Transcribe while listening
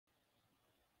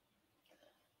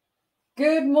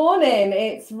Good morning.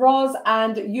 It's Roz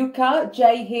and Jukka.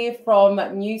 Jay here from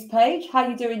Newspage. How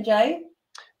you doing, Jay?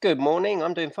 Good morning.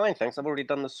 I'm doing fine, thanks. I've already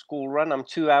done the school run. I'm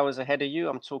 2 hours ahead of you.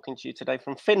 I'm talking to you today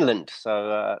from Finland,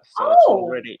 so it's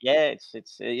already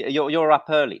you're up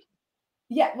early.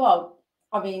 Yeah. Well,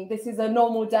 I mean, this is a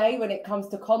normal day when it comes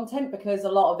to content because a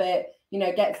lot of it,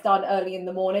 gets done early in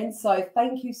the morning. So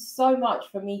thank you so much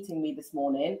for meeting me this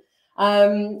morning.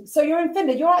 So you're in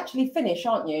Finland. You're actually Finnish,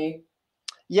 aren't you?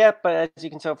 Yeah, but as you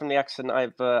can tell from the accent,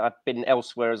 I've been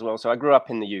elsewhere as well. So I grew up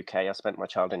in the UK. I spent my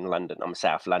childhood in London. I'm a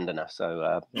South Londoner.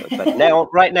 So, but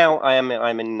right now,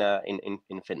 I'm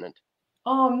in Finland.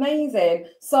 Oh, amazing.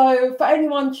 So for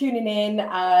anyone tuning in,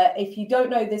 if you don't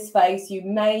know this face, you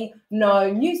may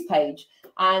know Newspage.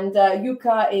 And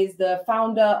Jukka is the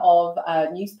founder of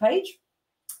Newspage,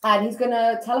 and he's going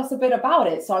to tell us a bit about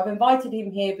it. So I've invited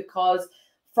him here because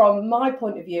from my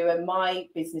point of view and my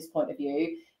business point of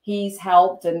view, he's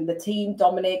helped, and the team,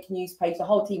 Dominic, Newspage, the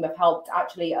whole team have helped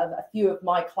actually a few of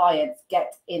my clients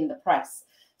get in the press.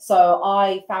 So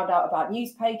I found out about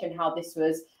Newspage and how this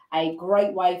was a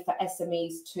great way for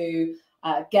SMEs to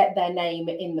get their name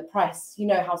in the press. You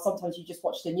know how sometimes you just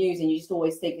watch the news and you just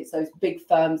always think it's those big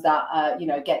firms that,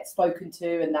 get spoken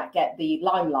to and that get the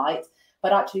limelight.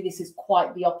 But actually, this is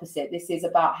quite the opposite. This is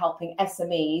about helping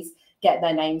SMEs get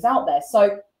their names out there.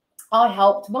 So I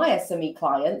helped my SME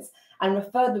clients and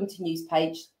referred them to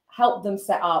Newspage, helped them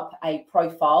set up a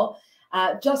profile,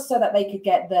 just so that they could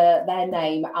get their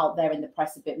name out there in the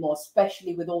press a bit more,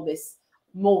 especially with all this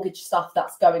mortgage stuff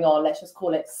that's going on. Let's just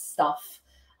call it stuff.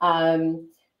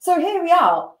 So here we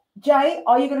are. Jay,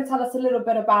 are you going to tell us a little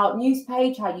bit about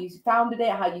Newspage, how you founded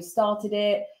it, how you started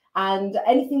it, and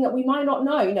anything that we might not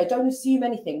know? Don't assume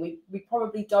anything. We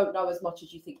probably don't know as much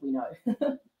as you think we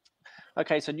know.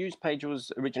 Okay, so Newspage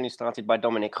was originally started by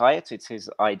Dominic Hyatt. It's his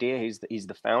idea. He's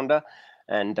the founder,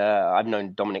 and I've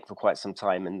known Dominic for quite some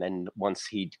time. And then once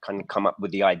he'd kind of come up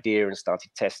with the idea and started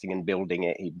testing and building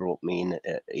it, he brought me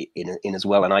in as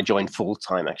well. And I joined full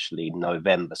time actually in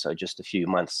November, so just a few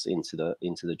months into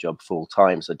the job full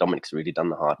time. So Dominic's really done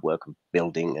the hard work of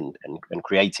building and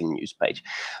creating Newspage.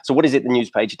 So what is it the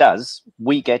Newspage does?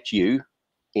 We get you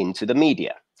into the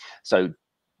media. So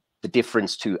the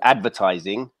difference to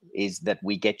advertising is that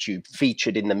we get you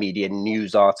featured in the media,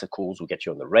 news articles, we get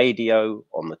you on the radio,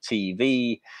 on the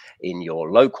TV, in your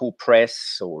local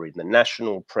press or in the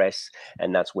national press.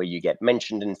 And that's where you get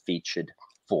mentioned and featured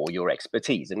for your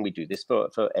expertise. And we do this for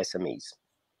SMEs.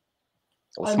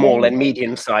 Or small and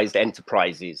medium-sized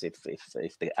enterprises, if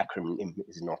the acronym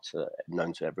is not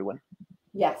known to everyone.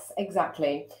 Yes,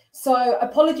 exactly. So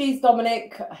apologies,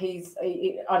 Dominic.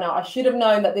 I know I should have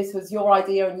known that this was your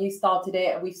idea and you started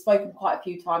it. We've spoken quite a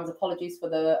few times. Apologies for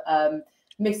the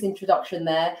misintroduction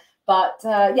there. But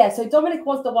so Dominic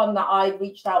was the one that I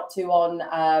reached out to on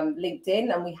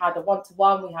LinkedIn, and we had a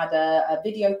one-to-one, we had a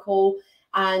video call,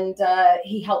 and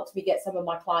he helped me get some of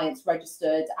my clients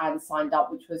registered and signed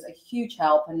up, which was a huge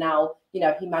help. And now,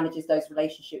 he manages those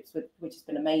relationships, which has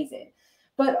been amazing.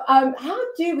 But how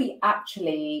do we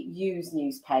actually use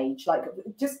Newspage? Like,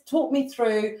 just talk me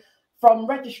through from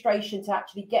registration to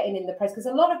actually getting in the press, because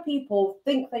a lot of people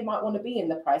think they might want to be in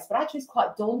the press, but actually it's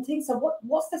quite daunting. So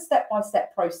what's the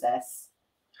step-by-step process?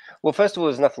 Well, first of all,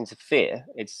 there's nothing to fear.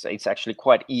 It's actually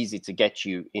quite easy to get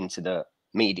you into the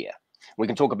media. We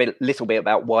can talk a little bit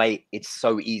about why it's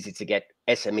so easy to get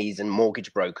SMEs and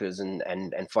mortgage brokers and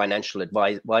financial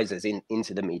advisors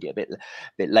into the media a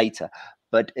bit later.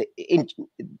 But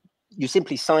you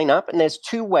simply sign up, and there's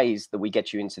two ways that we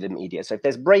get you into the media. So if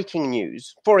there's breaking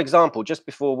news, for example, just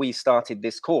before we started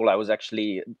this call, I was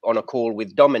actually on a call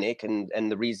with Dominic, and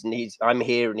the reason I'm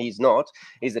here and he's not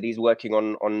is that he's working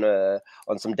on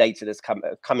some data that's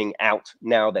coming out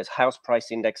now. There's house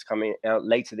price index coming out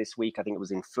later this week. I think it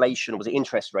was inflation, or was it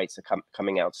interest rates are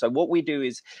coming out. So what we do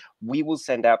is we will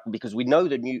send out, because we know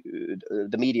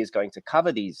the media is going to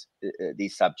cover these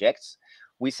subjects.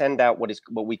 We send out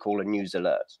what we call a news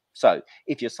alert. So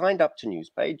if you're signed up to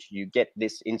Newspage, you get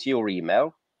this into your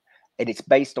email, and it's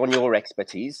based on your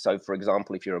expertise. So for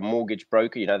example, if you're a mortgage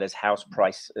broker, there's house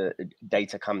price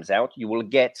data comes out, you will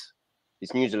get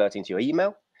this news alert into your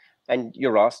email, and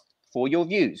you're asked for your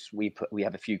views. We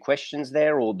have a few questions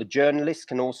there, or the journalists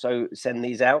can also send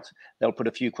these out. They'll put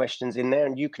a few questions in there,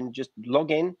 and you can just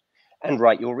log in and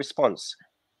write your response.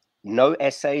 No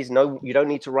essays, you don't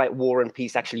need to write War and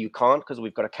Peace. Actually, you can't, because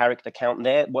we've got a character count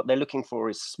there. What they're looking for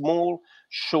is small,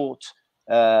 short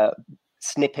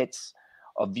snippets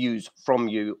of views from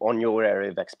you on your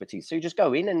area of expertise. So you just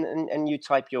go in and you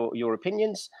type your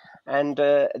opinions, and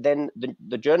then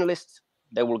the journalists,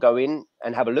 they will go in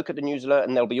and have a look at the news alert,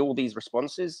 and there'll be all these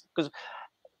responses. Because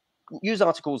news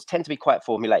articles tend to be quite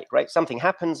formulaic, right? Something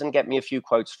happens and get me a few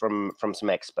quotes from some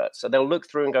experts. So they'll look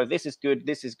through and go, this is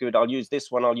good, I'll use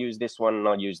this one, I'll use this one, and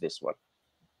I'll use this one.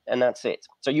 And that's it.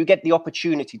 So you get the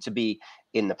opportunity to be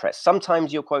in the press.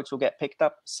 Sometimes your quotes will get picked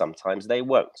up, sometimes they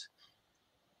won't.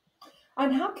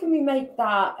 And how can we make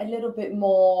that a little bit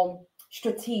more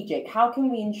strategic? How can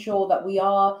we ensure that we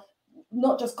are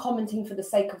not just commenting for the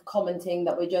sake of commenting,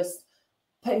 that we're just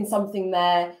putting something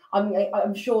there?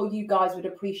 I'm sure you guys would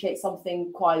appreciate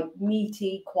something quite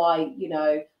meaty, quite, you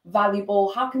know,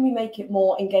 valuable. How can we make it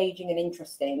more engaging and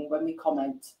interesting when we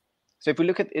comment? So if we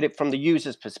look at it from the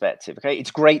user's perspective, okay,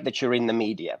 it's great that you're in the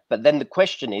media, but then the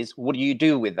question is, what do you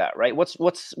do with that, right?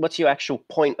 What's your actual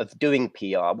point of doing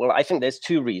PR? Well, I think there's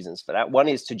two reasons for that. One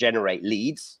is to generate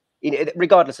leads,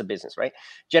 regardless of business, right?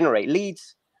 Generate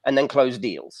leads and then close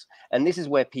deals. And this is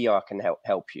where PR can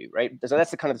help you, right? So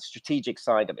that's the kind of strategic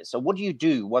side of it. So what do you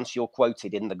do once you're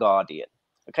quoted in The Guardian?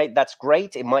 Okay, that's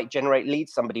great. It might generate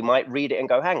leads. Somebody might read it and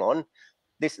go, hang on,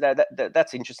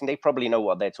 that's interesting. They probably know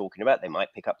what they're talking about. They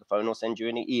might pick up the phone or send you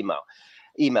an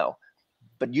email.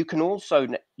 But you can also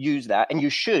use that, and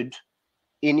you should,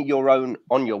 on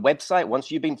your website once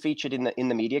you've been featured in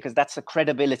the media, because that's a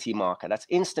credibility marker. That's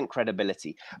instant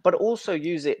credibility. But also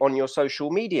use it on your social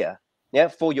media. Yeah,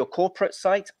 for your corporate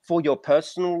site, for your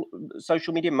personal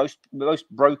social media. Most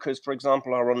brokers, for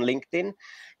example, are on LinkedIn.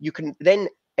 You can then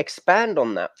expand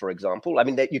on that. For example, I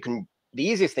mean, that you can. The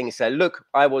easiest thing is say, look,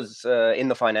 I was in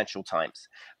the Financial Times.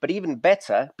 But even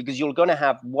better, because you're going to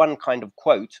have one kind of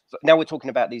quote. Now we're talking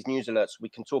about these news alerts. We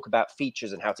can talk about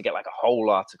features and how to get like a whole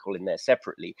article in there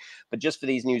separately. But just for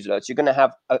these news alerts, you're going to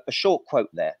have a short quote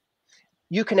there.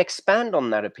 You can expand on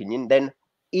that opinion then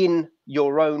in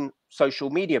your own social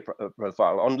media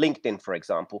profile. On LinkedIn, for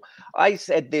example, I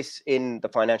said this in the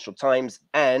Financial Times,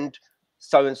 and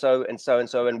so-and-so and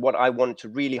so-and-so, and what I want to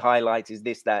really highlight is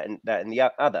this, that, and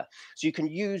the other. So you can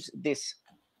use this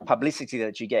publicity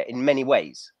that you get in many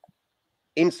ways,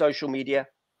 in social media,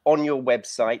 on your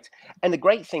website. And the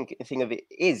great thing of it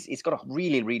is it's got a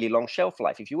really, really long shelf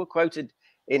life. If you were quoted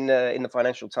in the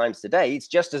Financial Times today, it's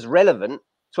just as relevant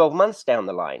 12 months down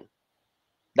the line,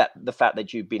 that the fact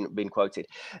that you've been quoted.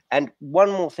 And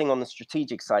one more thing on the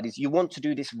strategic side is you want to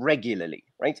do this regularly,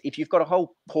 right? If you've got a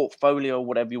whole portfolio, or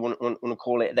whatever you want to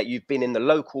call it, that you've been in the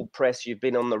local press, you've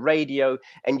been on the radio,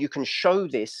 and you can show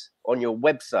this on your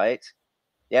website,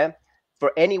 yeah,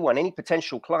 for anyone, any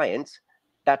potential client,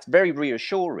 that's very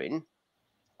reassuring,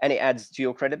 and it adds to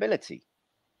your credibility.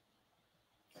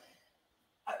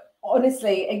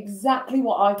 Honestly, exactly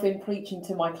what I've been preaching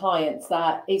to my clients,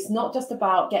 that it's not just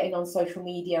about getting on social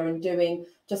media and doing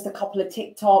just a couple of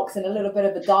TikToks and a little bit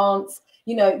of a dance.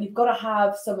 You know, you've got to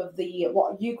have some of the,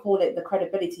 what you call it, the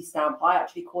credibility stamp. I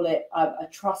actually call it a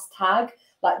trust tag,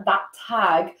 like that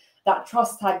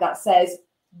trust tag that says,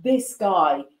 this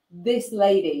guy, this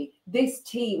lady, this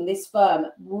team, this firm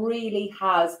really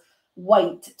has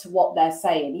weight to what they're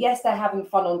saying. Yes, they're having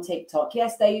fun on TikTok.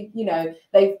 Yes, they've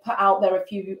put out there a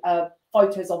few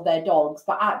photos of their dogs,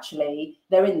 but actually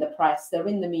they're in the press, they're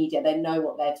in the media, they know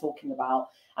what they're talking about.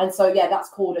 And so, yeah, that's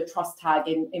called a trust tag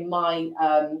in my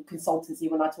consultancy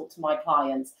when I talk to my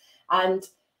clients. And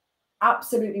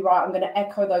absolutely right, I'm going to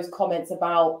echo those comments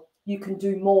about you can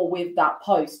do more with that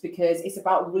post, because it's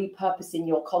about repurposing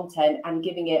your content and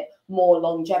giving it more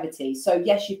longevity. So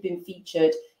yes, you've been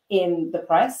featured in the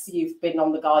press, you've been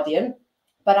on The Guardian,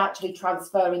 but actually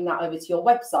transferring that over to your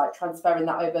website, transferring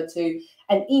that over to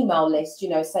an email list,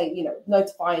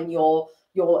 notifying your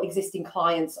existing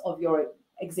clients of your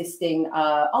existing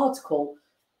article,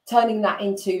 turning that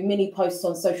into mini posts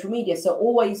on social media. So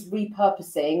always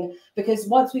repurposing, because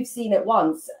once we've seen it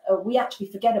once, we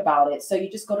actually forget about it. So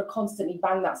you just got to constantly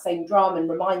bang that same drum and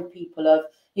remind people of,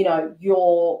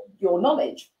 your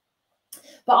knowledge.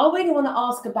 But I really want to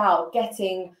ask about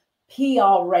getting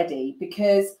PR ready,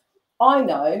 because I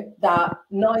know that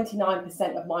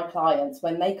 99% of my clients,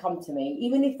 when they come to me,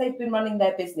 even if they've been running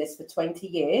their business for 20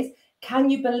 years, can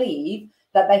you believe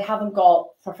that they haven't got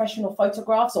professional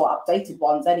photographs, or updated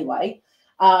ones anyway?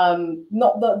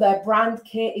 Not that their brand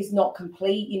kit is not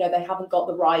complete. They haven't got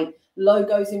the right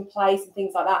logos in place and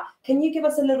things like that. Can you give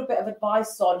us a little bit of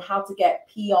advice on how to get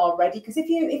PR ready? Because if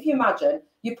you imagine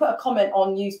you put a comment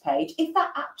on Newspage, if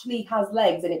that actually has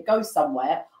legs and it goes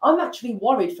somewhere, I'm actually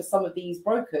worried for some of these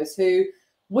brokers who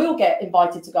will get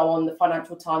invited to go on the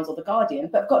Financial Times or The Guardian,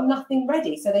 but have got nothing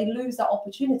ready. So they lose that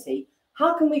opportunity.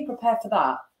 How can we prepare for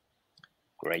that?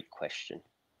 Great question.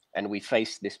 And we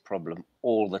face this problem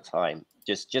all the time.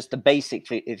 Just the basic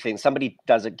thing. Somebody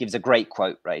gives a great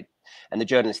quote, right? And the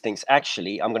journalist thinks,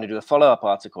 actually, I'm going to do a follow-up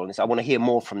article on this. I want to hear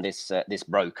more from this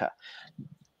broker.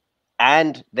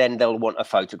 and then they'll want a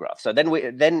photograph. So then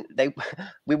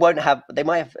we won't have, they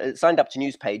might have signed up to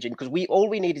Newspage, and because all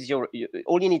we need is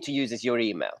all you need to use is your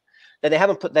email. Then they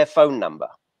haven't put their phone number,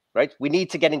 right? We need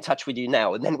to get in touch with you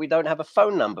now, and then we don't have a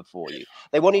phone number for you.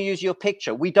 They want to use your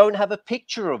picture. We don't have a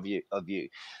picture of you.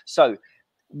 So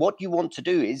what you want to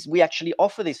do is, we actually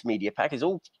offer this media pack. It's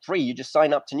all free. You just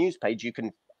sign up to Newspage. You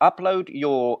can upload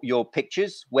your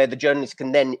pictures, where the journalists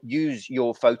can then use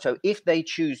your photo if they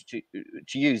choose to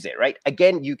use it, right?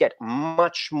 Again, you get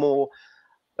much more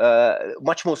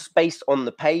space on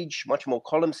the page, much more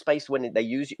column space when they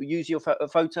use your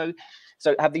photo.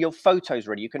 So have your photos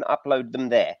ready. You can upload them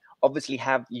there. Obviously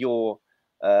have your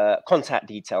contact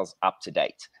details up to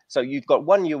date. So you've got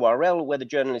one URL where the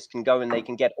journalists can go and they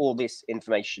can get all this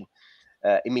information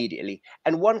immediately.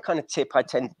 And one kind of tip I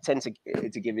tend to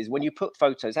give is, when you put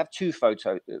photos, have two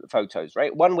photos,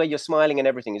 right? One where you're smiling and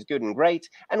everything is good and great,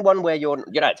 and one where you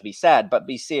don't have to be sad, but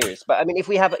be serious. But I mean, if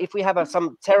we have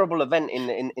some terrible event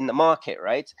in the market,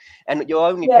 right, and your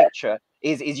only picture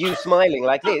is you smiling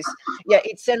like this,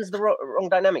 it sends the wrong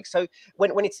dynamic. So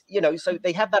when it's, so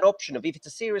they have that option of, if it's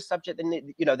a serious subject,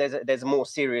 then there's a more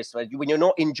serious, when you're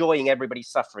not enjoying everybody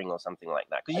suffering or something like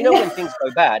that, because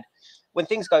when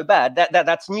things go bad,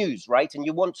 that's news, right? And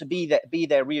you want to be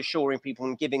there reassuring people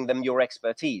and giving them your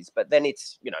expertise. But then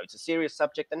it's a serious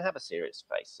subject, and have a serious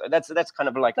face. So that's kind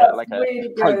of like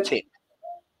a pro tip.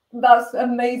 That's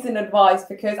amazing advice,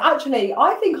 because actually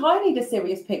I think I need a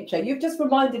serious picture. You've just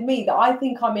reminded me that I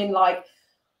think I'm in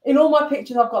all my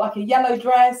pictures, I've got like a yellow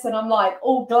dress and I'm like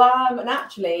all glam, and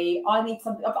actually I need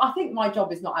something. I think my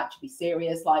job is not actually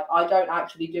serious. Like, I don't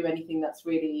actually do anything that's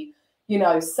really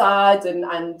sad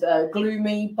and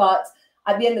gloomy, but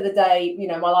at the end of the day,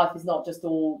 my life is not just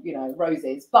all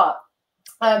roses. But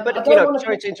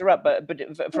sorry to interrupt,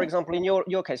 but for example, in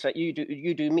your case, right, you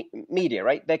do media,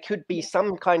 right? There could be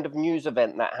some kind of news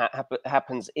event that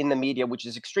happens in the media which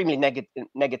is extremely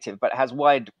negative, but has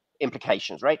wide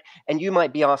implications, right? And you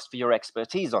might be asked for your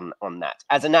expertise on that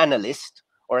as an analyst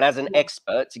or as an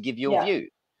expert to give your view.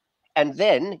 And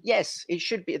then, yes, it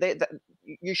should be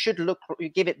you should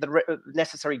give it the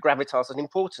necessary gravitas and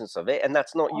importance of it, and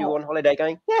that's not you on holiday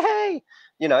going, yay,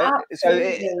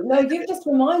 Absolutely. No, you've just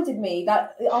reminded me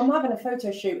that I'm having a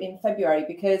photo shoot in February,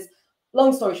 because,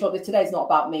 long story short, today's not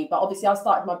about me, but obviously I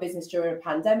started my business during a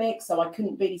pandemic, so I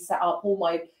couldn't really set up all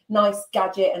my nice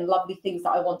gadget and lovely things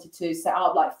that I wanted to set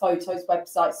up, like photos,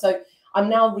 websites. So I'm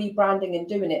now rebranding and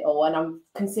doing it all, and I'm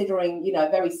considering,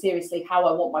 very seriously how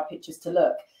I want my pictures to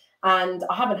look. And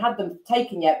I haven't had them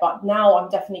taken yet, but now I'm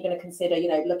definitely going to consider,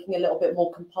 looking a little bit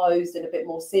more composed and a bit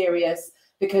more serious,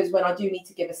 because when I do need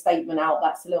to give a statement out,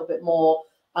 that's a little bit more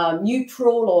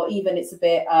neutral, or even it's a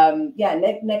bit,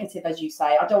 negative, as you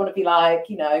say. I don't want to be like,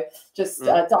 just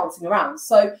dancing around.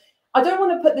 So I don't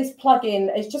want to put this plug in.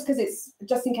 It's just because it's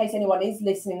just in case anyone is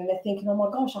listening and they're thinking, oh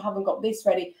my gosh, I haven't got this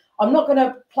ready. I'm not going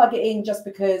to plug it in just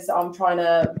because I'm trying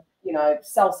to,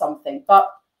 sell something. But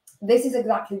this is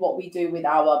exactly what we do with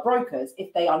our brokers.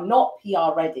 If they are not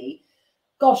PR ready,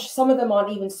 gosh, some of them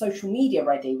aren't even social media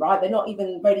ready, right? They're not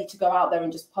even ready to go out there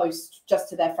and just post just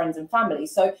to their friends and family.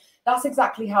 So that's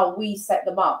exactly how we set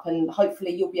them up. And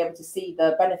hopefully you'll be able to see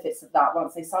the benefits of that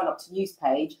once they sign up to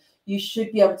Newspage. You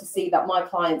should be able to see that my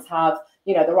clients have,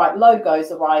 the right logos,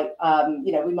 the right,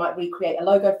 we might recreate a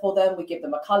logo for them. We give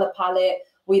them a color palette.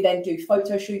 We then do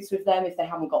photo shoots with them if they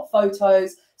haven't got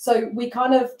photos. So we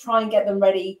kind of try and get them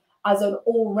ready as an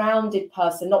all-rounded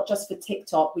person, not just for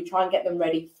TikTok. We try and get them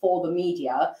ready for the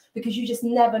media, because you just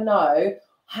never know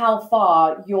how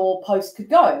far your post could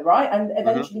go, right? And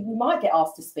eventually you might get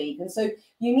asked to speak. And so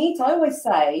I always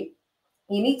say,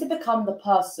 you need to become the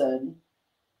person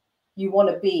you want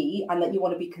to be and that you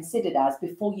want to be considered as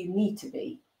before you need to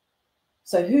be.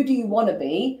 So who do you want to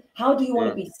be? How do you want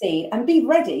to be seen? And be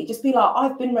ready. Just be like,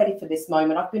 I've been ready for this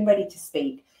moment. I've been ready to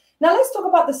speak. Now let's talk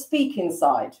about the speaking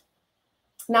side.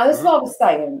 Now, this is what I was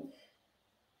saying.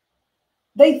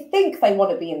 They think they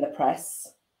want to be in the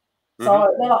press.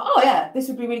 So they're like, oh, yeah, this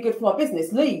would be really good for my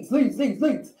business. Leads.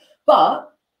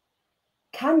 But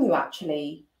can you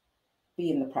actually be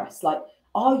in the press? Like,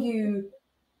 can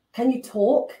you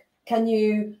talk? Can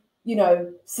you,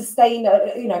 sustain,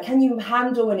 can you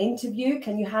handle an interview?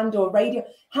 Can you handle a radio?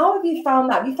 How have you found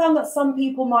that? Have you found that some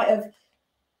people might have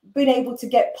been able to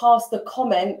get past the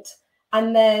comment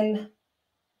and then,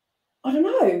 I don't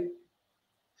know.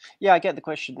 Yeah, I get the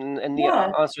question, and the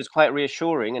answer is quite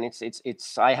reassuring. And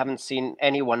it's I haven't seen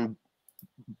anyone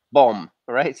bomb,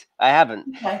 right? I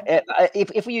haven't. Okay.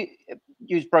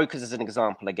 use brokers as an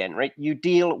example again, right? You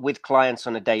deal with clients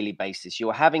on a daily basis.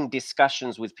 You're having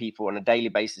discussions with people on a daily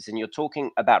basis, and you're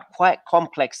talking about quite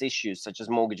complex issues such as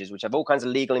mortgages, which have all kinds of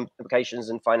legal implications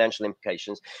and financial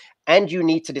implications. And you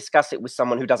need to discuss it with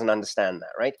someone who doesn't understand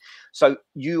that, right? So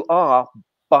you are,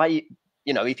 by,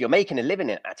 you know, if you're making a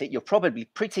living at it, you're probably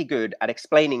pretty good at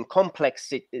explaining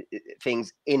complex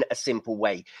things in a simple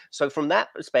way. So from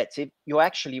that perspective, you're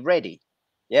actually ready.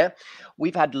 Yeah,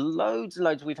 we've had loads.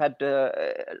 We've had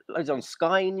loads on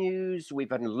Sky News.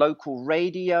 We've had local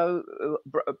radio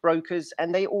brokers,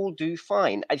 and they all do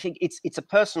fine. I think it's a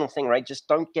personal thing, right? Just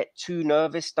don't get too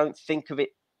nervous. Don't think of it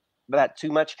that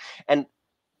too much. And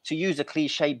to use a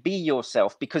cliche, be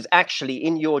yourself, because actually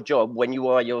in your job, when you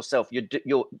are yourself,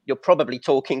 you're probably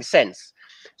talking sense.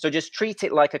 So just treat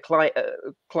it like a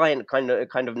client kind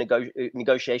of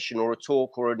negotiation, or a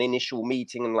talk, or an initial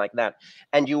meeting, and like that,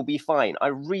 and you'll be fine. I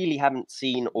really haven't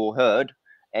seen or heard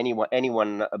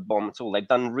anyone bomb at all. They've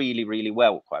done really, really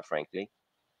well, quite frankly.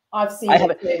 I've seen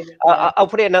it too. I'll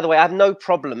put it another way. I have no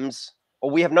problems,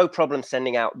 or we have no problem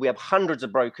sending out. We have hundreds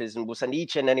of brokers, and we'll send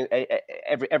each and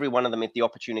every one of them if the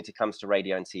opportunity comes to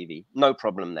radio and TV. No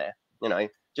problem there. You know,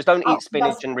 just don't eat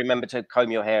spinach and remember to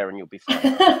comb your hair, and you'll be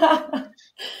fine.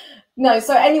 No,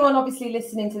 so anyone obviously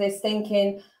listening to this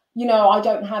thinking, you know, I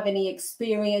don't have any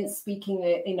experience speaking,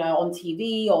 you know, on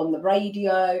TV, on the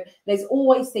radio. There's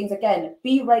always things, again,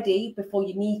 be ready before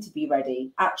you need to be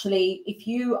ready. Actually, if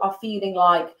you are feeling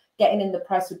like getting in the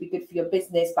press would be good for your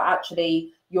business, but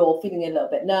actually you're feeling a little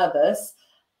bit nervous,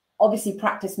 obviously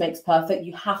practice makes perfect.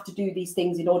 You have to do these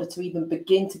things in order to even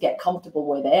begin to get comfortable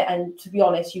with it. And to be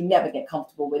honest, you never get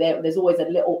comfortable with it. There's always a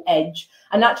little edge.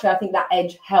 And naturally, I think that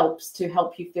edge helps to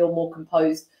help you feel more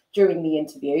composed during the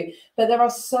interview. But there are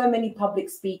so many public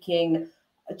speaking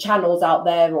channels out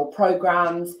there, or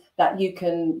programs that you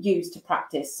can use to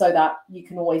practice, so that you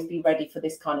can always be ready for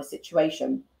this kind of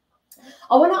situation.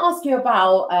 I want to ask you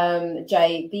about,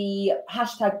 Jay, the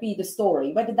hashtag Be the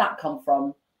Story. Where did that come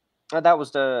from? That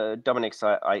was Dominic's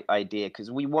idea,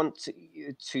 because we want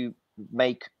to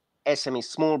make SMEs,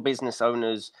 small business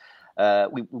owners,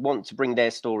 we want to bring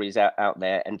their stories out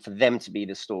there, and for them to be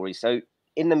the story. So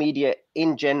in the media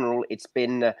in general, it's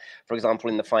been, for example,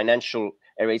 in the financial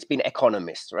area, it's been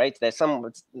economists, right?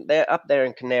 They're up there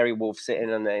in Canary Wharf, sitting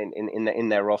in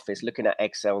their office, looking at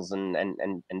Excels and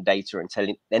data,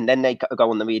 and then they go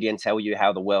on the media and tell you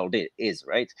how the world is,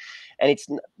 right? And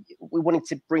we wanted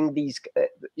to bring these,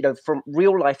 you know, from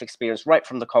real life experience, right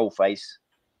from the coalface,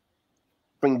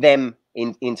 bring them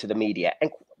into the media,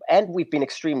 and we've been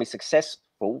extremely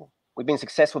successful. We've been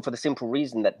successful for the simple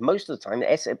reason that most of the time, the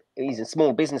SMEs and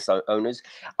small business owners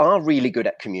are really good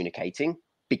at communicating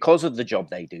because of the job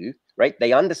they do, right?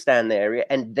 They understand the area,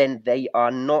 and then they're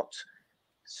not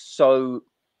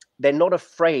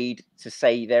afraid to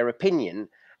say their opinion,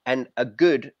 and a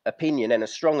good opinion and a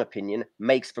strong opinion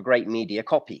makes for great media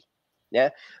copy. Yeah.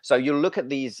 So you look at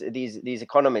these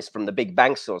economists from the big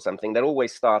banks or something, that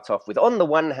always start off with, on the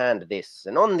one hand this,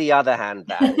 and on the other hand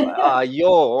that.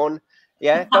 Yawn.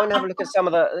 Yeah, go and have a look at some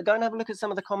of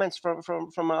the comments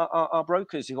from our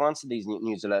brokers who answer these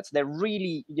news alerts. They're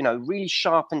really, you know, really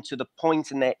sharp and to the point,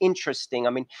 and they're interesting.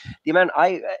 I mean, the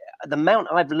amount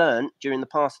I've learned during the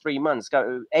past 3 months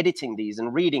editing these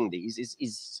and reading these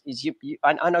is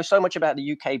I know so much about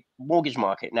the UK mortgage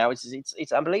market now.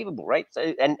 It's unbelievable, right?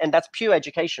 So, and that's pure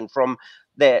education from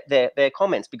their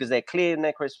comments, because they're clear and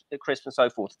they're crisp and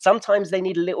so forth. Sometimes they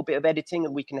need a little bit of editing,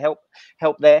 and we can help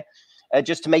there.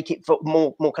 Just to make it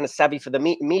more kind of savvy for the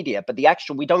media, but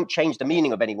we don't change the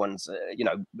meaning of anyone's,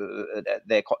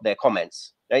 their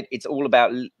comments. Right? It's all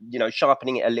about, you know,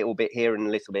 sharpening it a little bit here and a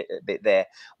little bit there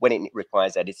when it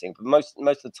requires editing. But most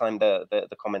of the time, the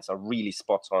comments are really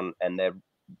spot on, and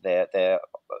they're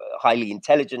highly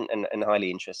intelligent and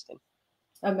highly interesting.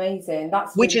 Amazing.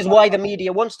 Which is why the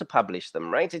media wants to publish them,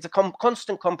 right? It's a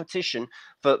constant competition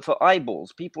for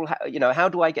eyeballs. People, you know, how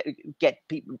do I get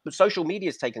people? Social media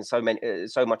has taken so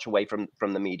much away from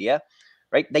the media,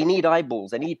 right? They need eyeballs.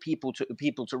 They need people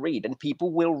to read, and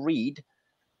people will read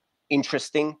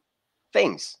interesting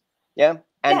things. Yeah.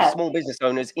 And small business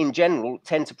owners in general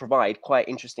tend to provide quite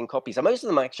interesting copies. And most of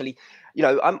them actually, you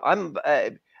know, I'm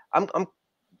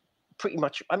pretty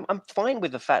much, I'm fine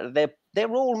with the fact that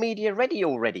they're all media ready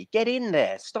already. Get in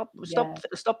there. Stop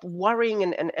worrying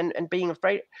and being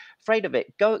afraid of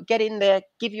it. Go get in there,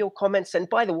 give your comments. And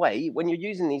by the way, when you're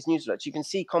using these newsletters, you can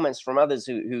see comments from others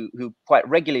who quite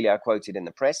regularly are quoted in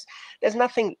the press. There's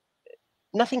nothing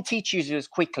teaches you as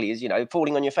quickly as, you know,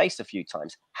 falling on your face a few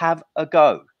times. Have a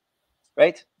go,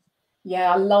 right?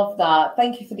 Yeah, I love that.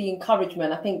 Thank you for the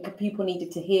encouragement. I think people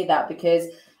needed to hear that, because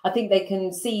I think they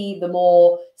can see the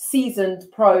more seasoned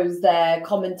pros there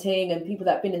commenting and people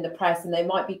that have been in the press, and they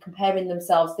might be comparing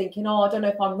themselves thinking, oh, I don't know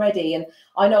if I'm ready. And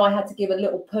I know I had to give a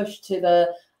little push to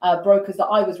the brokers that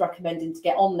I was recommending to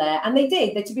get on there, and they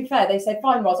did. To be fair, they said,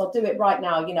 fine, Ros, I'll do it right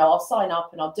now, you know, I'll sign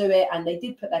up and I'll do it. And they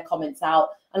did put their comments out,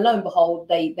 and lo and behold,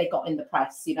 they got in the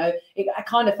press. You know, I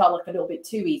kind of felt like a little bit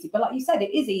too easy, but like you said,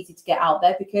 it is easy to get out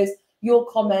there because your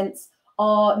comments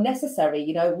are necessary.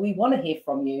 You know, we want to hear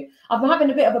from you. I'm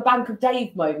having a bit of a Bank of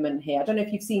Dave moment here. I don't know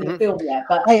if you've seen the film yet,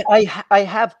 but I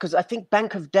have, because I think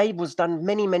Bank of Dave was done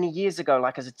many years ago,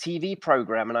 like as a TV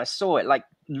program, and I saw it like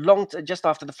just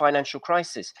after the financial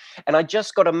crisis. And I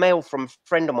just got a mail from a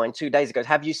friend of mine 2 days ago.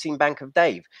 Have you seen Bank of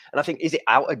Dave? And I think, is it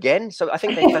out again? So I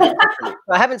think they've done it differently.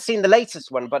 I haven't seen the latest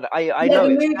one, but I know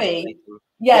the it's movie.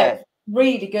 Yeah.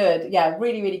 Really good. Yeah,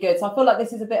 really good. So I feel like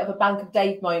this is a bit of a Bank of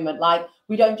Dave moment. Like,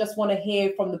 we don't just want to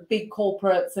hear from the big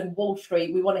corporates and Wall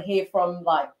Street. We want to hear from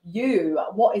like you,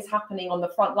 what is happening on the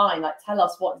front line. Like, tell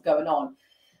us what's going on.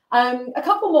 A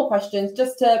couple more questions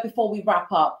just before we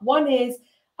wrap up. One is,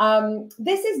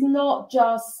 this is not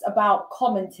just about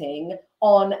commenting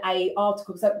on a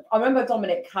article. So I remember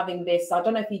Dominic having this. I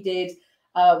don't know if he did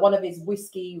one of his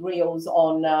whiskey reels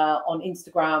on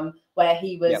Instagram where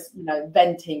he was, you know,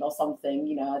 venting or something,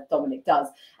 you know, as Dominic does.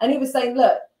 And he was saying,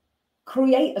 look,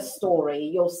 create a story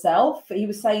yourself. He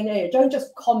was saying, no, don't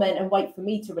just comment and wait for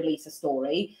me to release a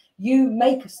story. You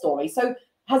make a story. So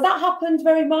has that happened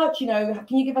very much? You know,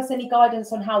 can you give us any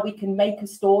guidance on how we can make a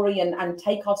story and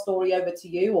take our story over to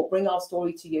you, or bring our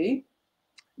story to you?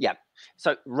 Yeah.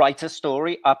 So write a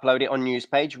story, upload it on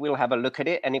Newspage. We'll have a look at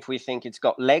it. And if we think it's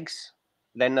got legs,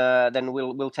 then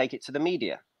we'll take it to the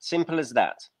media. Simple as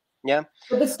that. Yeah.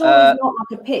 But the story is not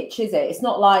like a pitch, is it? It's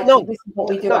not like, this is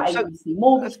what we do at agency.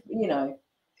 Mortgage, you know.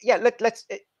 Yeah. Let's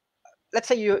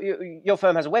say your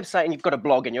firm has a website and you've got a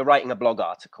blog and you're writing a blog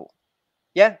article.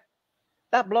 Yeah.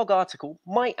 That blog article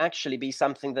might actually be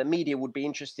something that media would be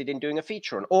interested in doing a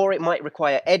feature on, or it might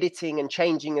require editing and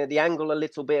changing the angle a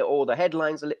little bit, or the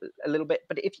headlines a little bit.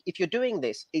 But if you're doing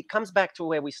this, it comes back to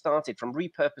where we started from,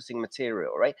 repurposing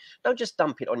material, right? Don't just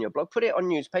dump it on your blog, put it on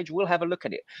Newspage. We'll have a look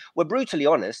at it. We're brutally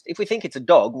honest. If we think it's a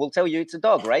dog, we'll tell you it's a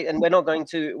dog, right? And we're not going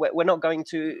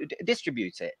to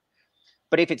distribute it.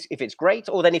 But if it's great,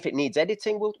 or then if it needs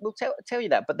editing, we'll tell you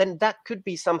that. But then that could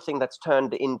be something that's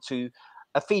turned into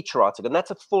a feature article, and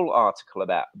that's a full article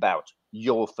about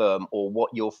your firm or what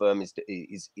your firm is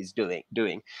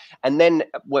doing. And then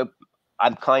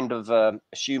I'm kind of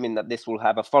assuming that this will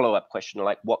have a follow-up question,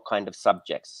 like what kind of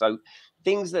subjects. So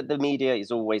things that the media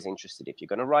is always interested in. If you're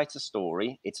going to write a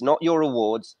story, it's not your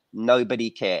awards, nobody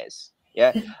cares.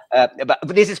 Yeah. But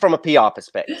this is from a PR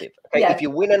perspective. Okay. If you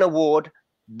win an award,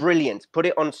 brilliant, put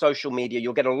it on social media,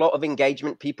 you'll get a lot of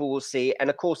engagement, people will see it, and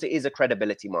of course it is a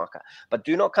credibility marker. But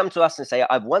do not come to us and say,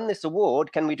 I've won this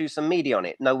award, can we do some media on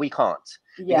it? No, we can't,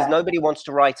 because nobody wants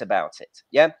to write about it.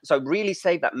 Yeah, so really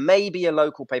save that. Maybe a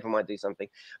local paper might do something,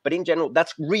 but in general,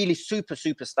 that's really super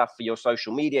stuff for your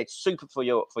social media. It's super for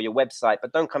your website,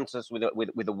 but don't come to us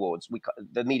with awards.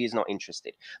 The media is not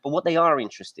interested. But what they are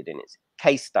interested in is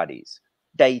case studies,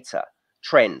 data,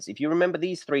 trends. If you remember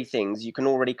these three things, you can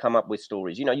already come up with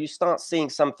stories. You know, you start seeing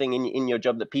something in your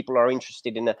job that people are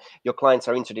interested in, your clients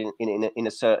are interested in a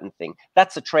certain thing.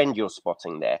 That's a trend you're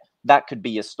spotting there. That could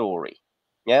be a story.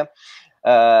 Yeah.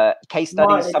 Case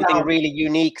studies, something really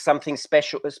unique, something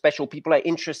special. People are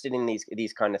interested in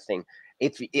these kind of things.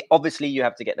 Obviously you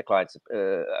have to get the client's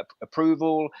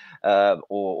approval,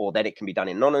 or that it can be done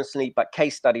anonymously, but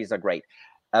case studies are great.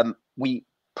 We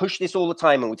push this all the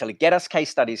time, and we tell you, get us case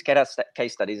studies.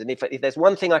 And if there's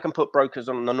one thing I can put brokers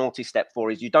on the naughty step for,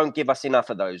 is you don't give us enough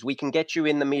of those. We can get you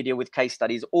in the media with case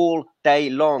studies all day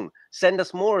long. Send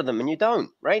us more of them, and you don't,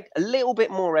 right? A little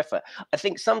bit more effort. I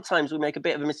think sometimes we make a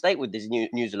bit of a mistake with these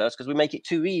news alerts because we make it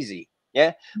too easy.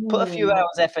 Yeah, put a few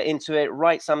hours effort into it,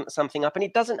 write something up, and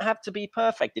it doesn't have to be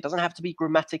perfect. It doesn't have to be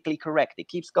grammatically correct. It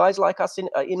keeps guys like us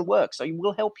in work, so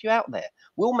we'll help you out there.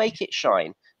 We'll make it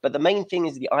shine. But the main thing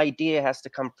is the idea has to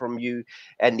come from you,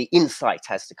 and the insight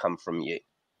has to come from you.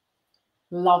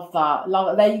 Love that. Love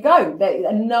it. There you go.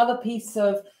 Another piece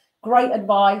of great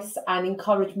advice and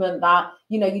encouragement that,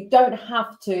 you know, you don't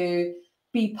have to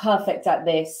be perfect at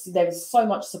this. There is so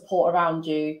much support around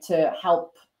you to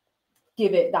help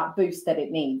give it that boost that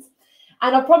it needs.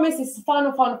 And I promise this is the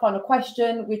final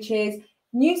question, which is,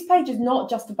 Newspage is not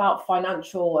just about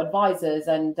financial advisors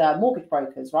and mortgage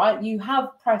brokers, right? You have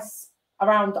press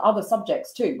around other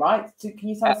subjects too, right? So can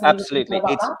you tell us absolutely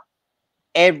about that?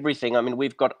 everything. I mean,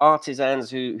 we've got artisans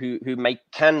who make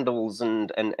candles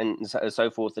and so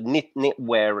forth, and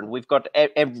knitwear, and we've got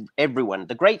everyone.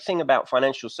 The great thing about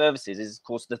financial services is, of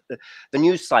course, the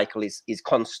news cycle is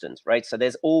constant, right? So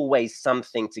there's always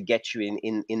something to get you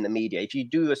in the media. If you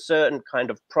do a certain kind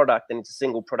of product and it's a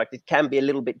single product, it can be a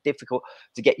little bit difficult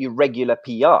to get you regular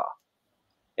PR.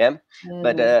 Yeah,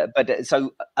 but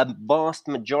so a vast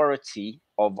majority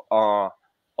of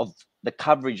the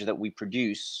coverage that we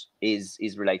produce is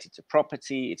related to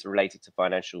property, it's related to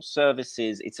financial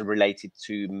services, it's related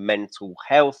to mental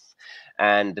health,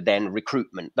 and then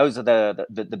recruitment. Those are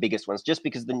the biggest ones, just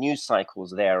because the news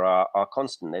cycles there are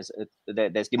constant.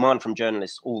 There's demand from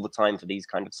journalists all the time for these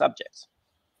kind of subjects.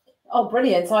 Oh,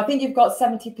 brilliant. So I think you've got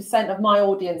 70% of my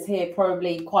audience here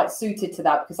probably quite suited to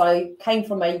that, because I came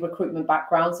from a recruitment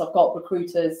background. So I've got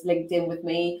recruiters linked in with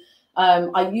me.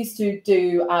 I used to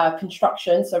do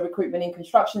construction, so recruitment in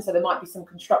construction. So there might be some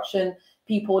construction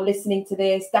people listening to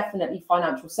this, definitely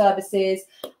financial services.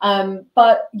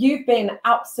 But you've been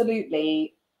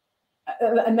absolutely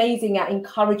amazing at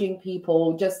encouraging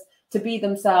people just to be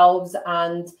themselves,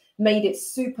 and made it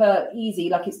super easy.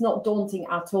 Like, it's not daunting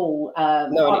at all.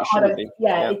 No, it shouldn't be.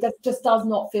 Yeah, it just does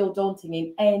not feel daunting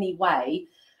in any way,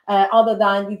 other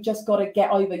than you've just got to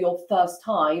get over your first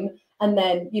time, and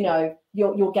then, you know,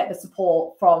 you'll get the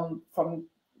support from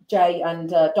Jay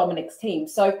and Dominic's team.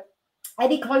 So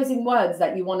any closing words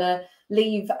that you want to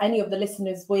leave any of the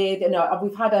listeners with? You know,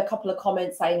 we've had a couple of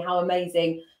comments saying how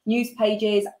amazing Newspage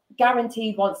is.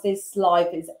 Guaranteed, once this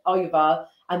live is over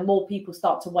and more people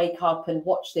start to wake up and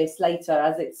watch this later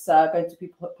as it's going to be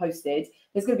posted,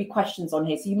 there's going to be questions on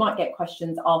here. So you might get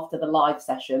questions after the live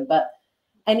session, but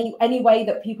any way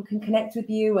that people can connect with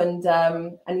you and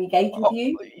engage with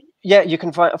you? Yeah, you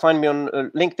can find me on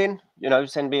LinkedIn. You know,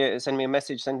 send me a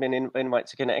message, send me an invite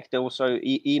to connect. Also,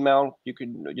 email. You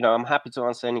can, you know, I'm happy to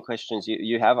answer any questions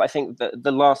you have. I think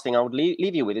the last thing I would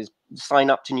leave you with is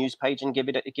sign up to Newspage and give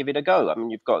it a go. I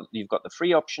mean, you've got the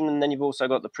free option, and then you've also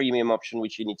got the premium option,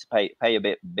 which you need to pay a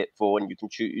bit for, and you can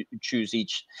choose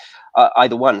each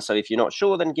either one. So if you're not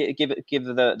sure, then give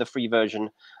the free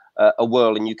version a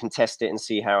whirl, and you can test it and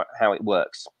see how it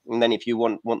works. And then if you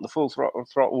want the full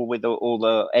throttle with all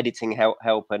the editing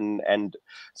help and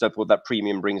so forth that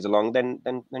premium brings along, then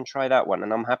try that one.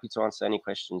 And I'm happy to answer any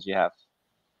questions you have.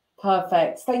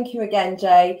 Perfect. Thank you again,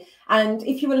 Jay. And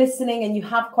if you were listening and you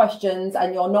have questions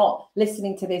and you're not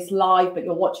listening to this live, but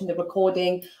you're watching the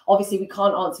recording, obviously we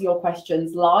can't answer your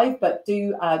questions live, but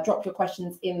do drop your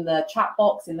questions in the chat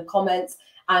box, in the comments,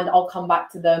 and I'll come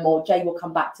back to them, or Jay will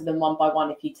come back to them one by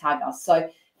one if you tag us. So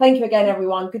thank you again,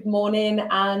 everyone. Good morning,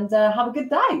 and have a good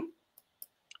day.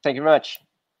 Thank you very much.